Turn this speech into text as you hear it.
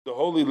The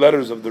Holy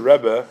Letters of the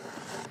Rebbe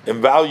in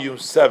volume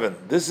 7.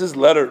 This is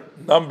letter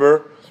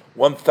number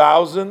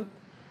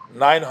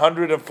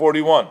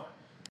 1941.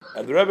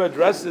 And the Rebbe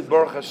addressed it,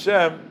 Baruch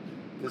Hashem,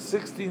 the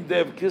 16th day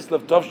of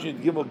Kislev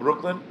Tovshin Gimel,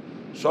 Brooklyn,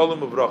 Shalom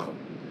Uvracha.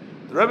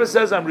 The Rebbe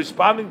says, I'm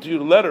responding to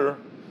your letter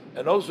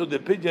and also the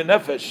Pidya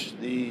Nefesh,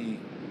 the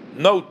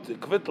note, the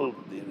kvittel,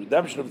 the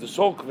redemption of the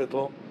soul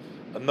kvittel,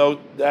 a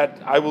note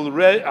that I will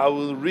read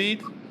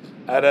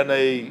at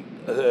a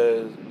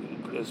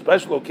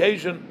special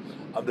occasion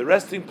on the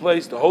resting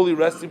place, the holy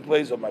resting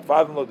place of my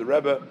father-in-law, the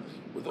Rebbe,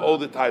 with all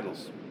the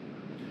titles.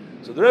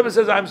 So the Rebbe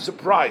says, I'm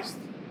surprised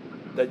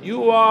that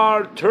you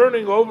are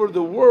turning over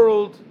the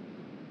world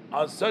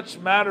on such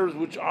matters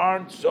which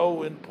aren't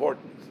so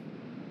important.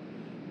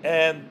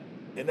 And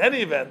in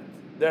any event,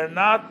 they're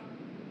not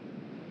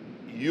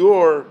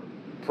your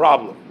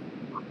problem.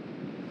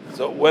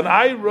 So when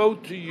I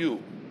wrote to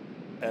you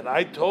and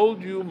I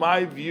told you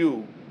my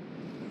view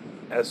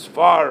as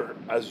far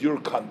as your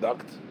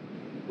conduct,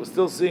 we're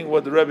still seeing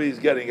what the Rebbe is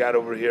getting at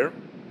over here.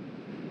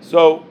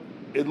 So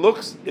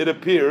it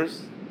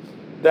appears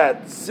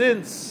that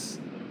since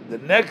the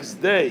next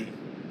day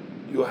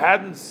you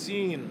hadn't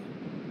seen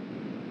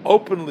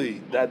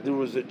openly that there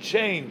was a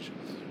change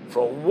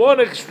from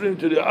one extreme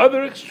to the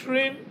other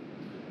extreme,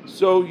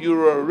 so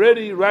you're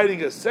already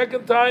writing a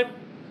second time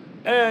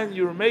and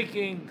you're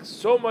making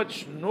so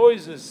much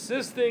noise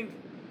insisting,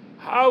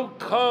 how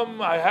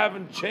come I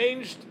haven't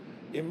changed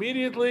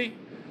immediately,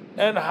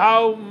 and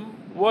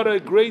what a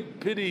great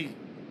pity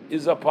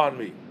is upon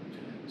me.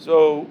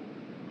 So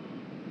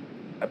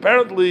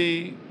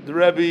apparently the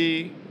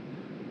Rebbe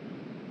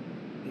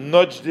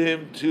nudged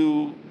him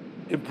to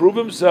improve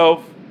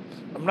himself.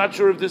 I'm not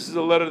sure if this is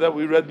a letter that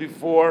we read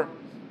before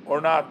or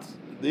not,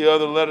 the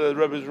other letter that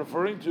the Rebbe is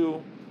referring to,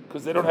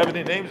 because they don't have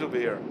any names over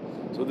here.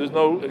 So there's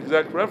no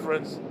exact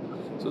reference.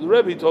 So the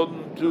Rebbe told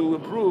him to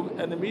improve,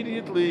 and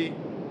immediately,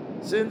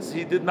 since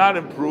he did not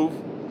improve,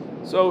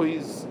 so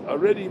he's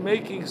already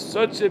making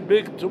such a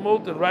big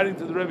tumult and writing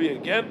to the Rebbe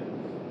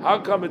again. How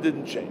come it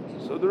didn't change?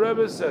 So the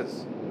Rebbe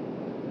says,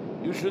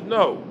 you should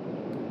know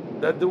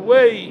that the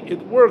way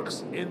it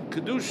works in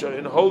Kedusha,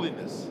 in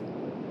holiness,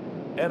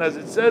 and as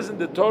it says in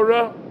the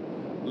Torah,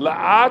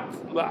 La'at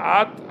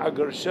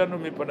agarshenu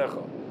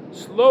mipanecha,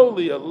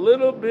 slowly, a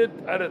little bit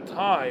at a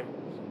time,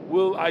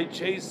 will I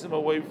chase him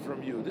away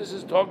from you. This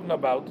is talking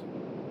about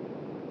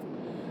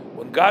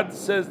when God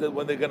says that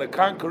when they're going to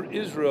conquer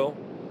Israel,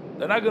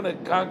 they're not going to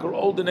conquer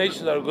all the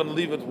nations that are going to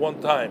leave at one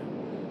time,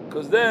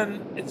 because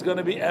then it's going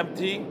to be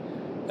empty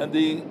and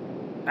the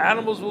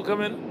animals will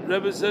come in.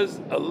 Rebbe says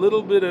a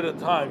little bit at a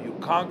time. You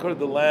conquer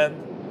the land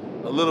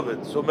a little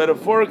bit. So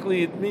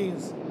metaphorically it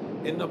means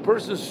in a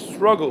person's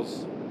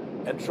struggles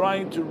and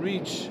trying to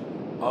reach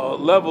a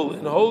level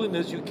in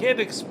holiness, you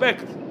can't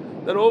expect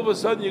that all of a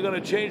sudden you're going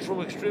to change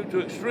from extreme to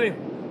extreme.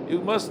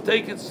 You must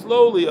take it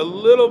slowly, a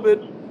little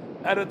bit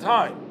at a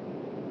time.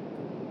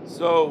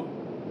 So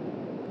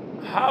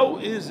how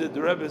is it,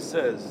 the Rebbe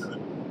says,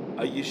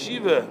 a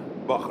yeshiva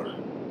bacher,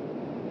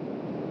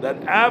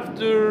 that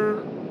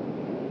after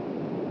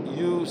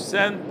you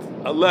sent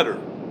a letter,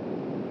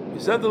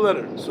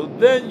 so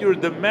then you're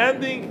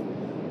demanding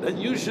that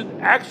you should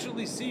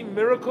actually see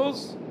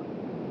miracles,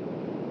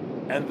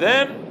 and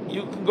then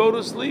you can go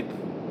to sleep,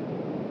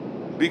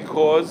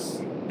 because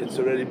it's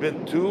already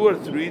been 2 or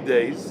 3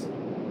 days,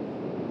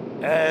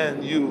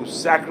 and you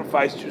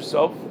sacrificed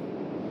yourself,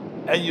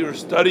 and you're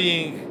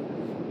studying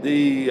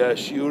the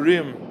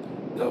shiurim,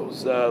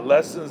 those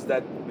lessons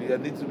that we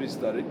need to be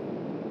studied.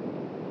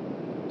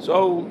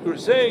 So you're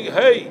saying,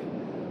 hey,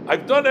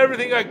 I've done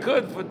everything I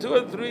could for 2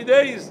 or 3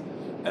 days,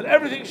 and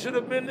everything should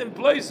have been in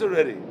place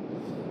already.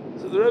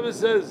 So the Rebbe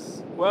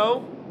says,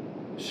 well,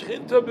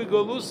 Shchinta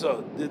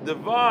B'Golusa, the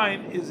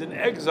divine is in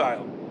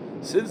exile.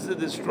 Since the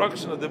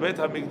destruction of the Beit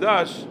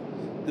HaMikdash,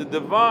 the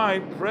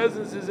divine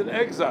presence is in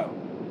exile.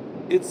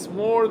 It's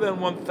more than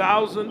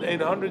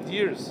 1,800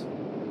 years.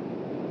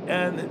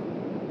 And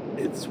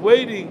it's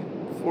waiting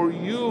for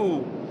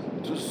you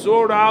to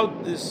sort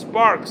out the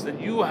sparks that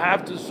you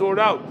have to sort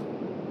out.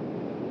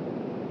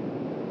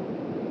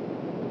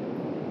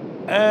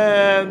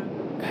 And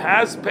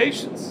has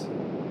patience.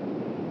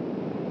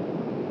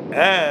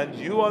 And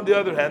you, on the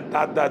other hand,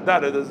 it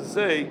doesn't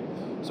say.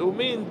 So it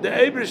means the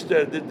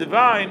Eibishter, the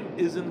divine,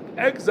 is in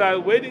exile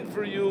waiting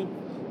for you,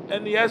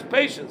 and he has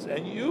patience.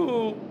 And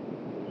you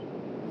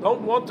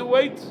don't want to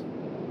wait.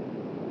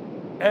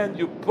 And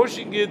you're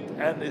pushing it,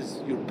 and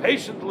you're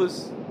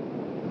patientless,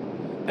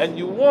 and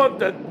you want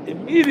that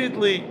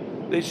immediately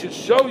they should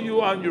show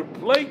you on your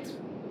plate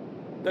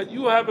that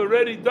you have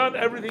already done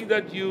everything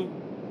that you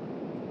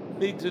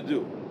need to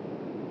do.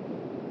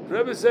 The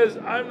Rebbe says,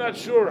 I'm not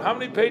sure, how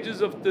many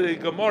pages of the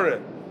Gemara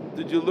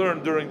did you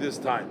learn during this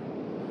time?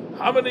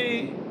 How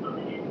many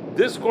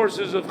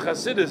discourses of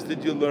Chassidus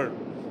did you learn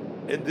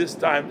in this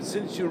time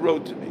since you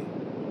wrote to me?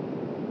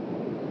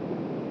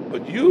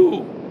 But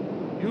you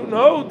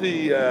know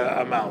the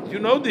amount, you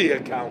know the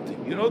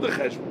accounting, you know the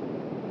cheshbon.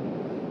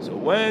 So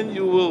when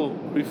you will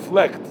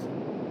reflect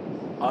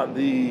on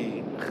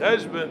the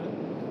cheshbon,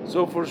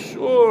 So for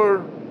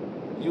sure,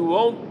 you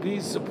won't be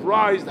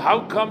surprised.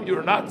 How come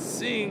you're not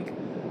seeing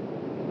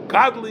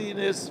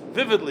godliness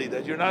vividly?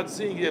 That you're not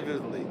seeing it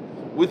vividly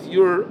with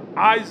your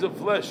eyes of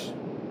flesh,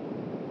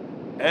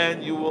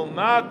 and you will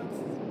not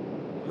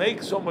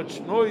make so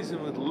much noise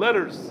and with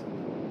letters.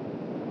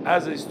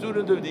 As a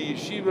student of the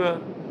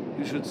yeshiva,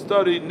 you should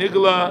study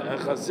Nigla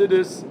and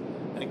Chassidus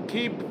and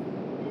keep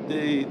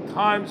the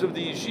times of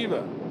the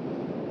yeshiva.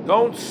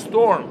 Don't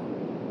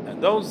storm,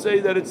 and don't say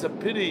that it's a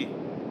pity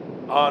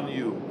on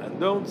you, and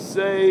don't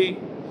say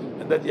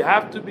and that you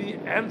have to be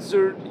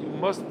answered. You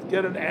must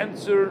get an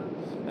answer,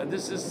 and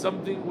this is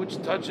something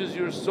which touches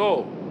your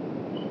soul.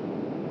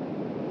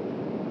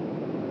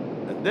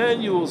 And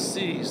then you will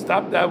see,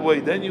 stop that way,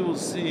 then you will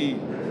see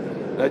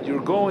that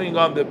you're going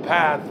on the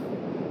path,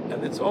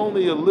 and it's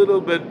only a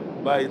little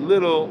bit by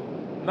little,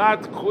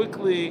 not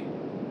quickly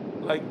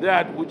like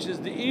that, which is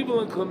the evil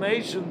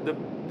inclination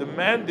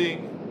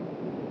demanding,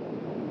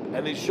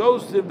 and he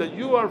shows to him that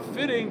you are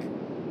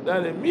fitting,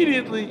 that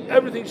immediately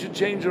everything should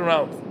change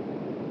around.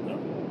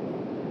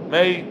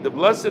 May the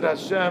blessed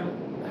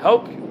Hashem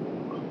help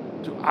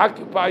you to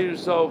occupy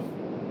yourself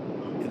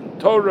in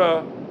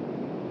Torah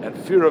and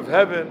fear of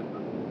heaven.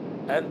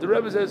 And the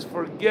Rebbe says,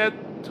 forget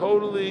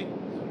totally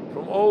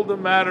from all the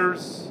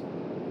matters,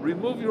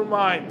 remove your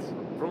mind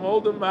from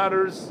all the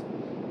matters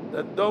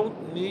that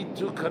don't need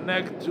to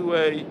connect to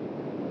a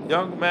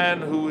young man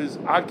who is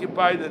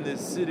occupied and is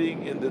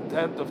sitting in the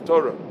tent of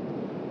Torah.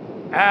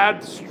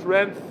 Add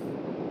strength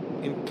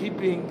in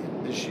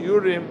keeping the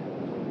shiurim,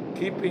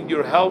 keeping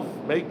your health,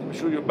 making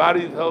sure your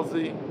body is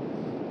healthy.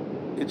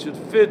 It should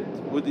fit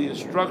with the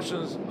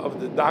instructions of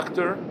the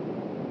doctor,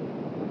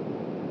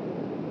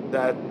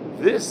 that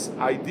this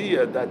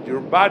idea that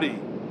your body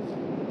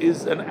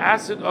is an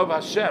asset of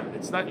Hashem.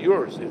 It's not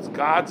yours. It's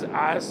God's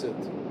asset.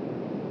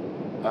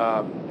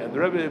 And the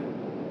Rebbe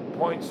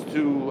points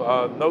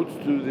to notes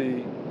to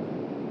the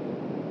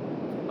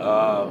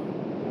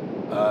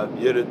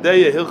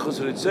Yeridei Hilchos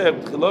Ritzei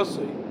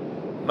Tchilosei.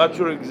 I'm not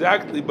sure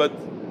exactly, but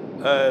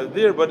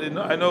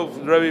I know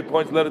the Rebbe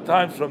points a lot of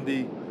times from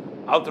the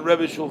Alter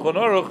Rebbe Shulchan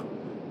Aruch,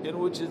 in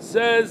which it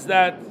says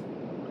that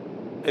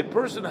a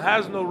person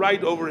has no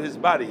right over his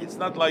body. It's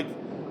not like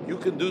you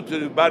can do to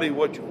the body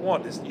what you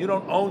want. You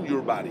don't own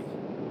your body.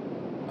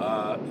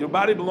 Your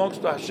body belongs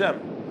to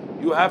Hashem.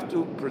 You have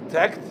to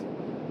protect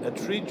and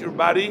treat your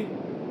body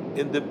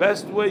in the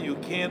best way. You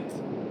can't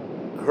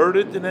hurt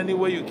it in any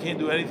way. You can't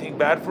do anything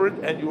bad for it.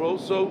 And you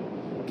also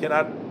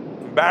cannot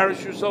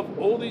embarrass yourself.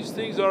 All these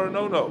things are a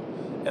no-no.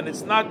 And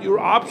it's not your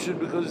option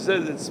because it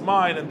says it's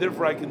mine and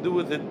therefore I can do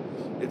with it.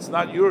 It's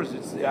not yours.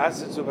 It's the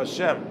assets of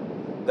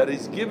Hashem that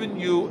is given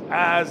you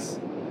as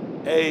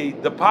a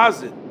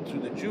deposit to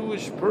the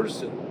Jewish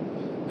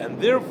person. And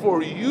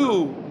therefore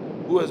you,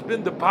 who has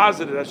been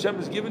deposited, Hashem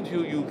has given to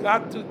you, you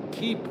got to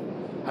keep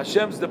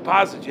Hashem's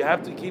deposit. You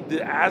have to keep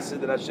the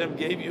asset that Hashem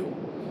gave you,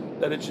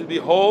 that it should be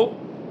whole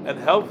and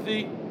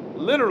healthy,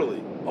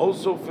 literally,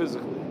 also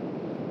physically.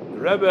 The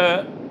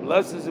Rebbe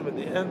blesses him at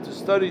the end to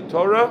study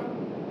Torah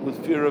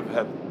with fear of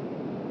heaven.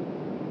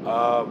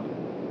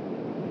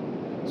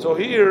 So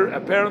here,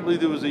 apparently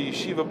there was a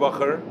yeshiva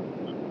bacher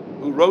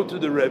who wrote to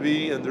the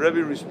Rebbe, and the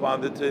Rebbe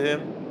responded to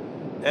him,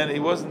 and he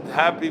wasn't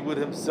happy with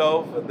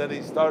himself, and then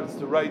he starts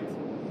to write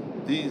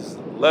these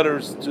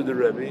letters to the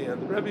Rebbe,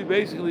 and the Rebbe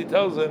basically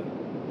tells him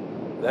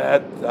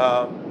that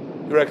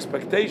your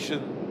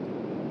expectation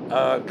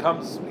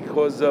comes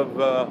because of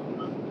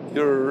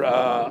your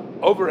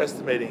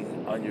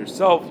overestimating on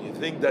yourself. You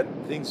think that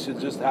things should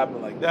just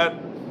happen like that.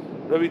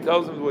 The Rebbe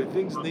tells him the way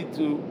things need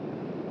to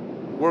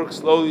work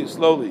slowly.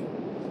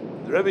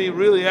 The Rebbe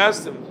really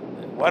asked him,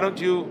 why don't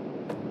you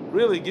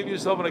really give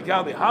yourself an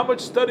accounting? How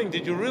much studying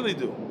did you really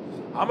do?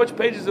 How much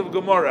pages of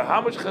Gemara? How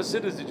much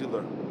Chassidus did you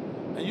learn?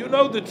 And you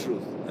know the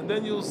truth. And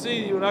then you'll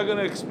see you're not going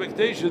to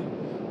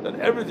expectation that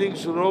everything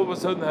should all of a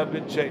sudden have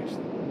been changed.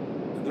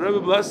 And the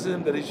Rebbe blessed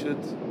him that he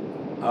should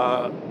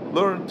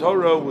learn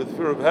Torah with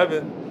fear of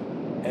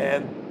heaven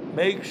and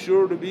make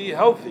sure to be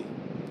healthy,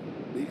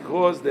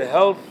 because the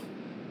health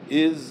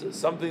is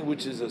something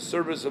which is a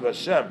service of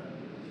Hashem,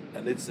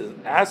 and it's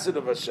an asset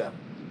of Hashem.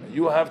 And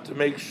you have to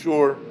make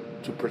sure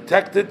to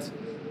protect it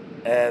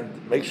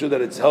and make sure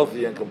that it's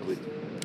healthy and complete.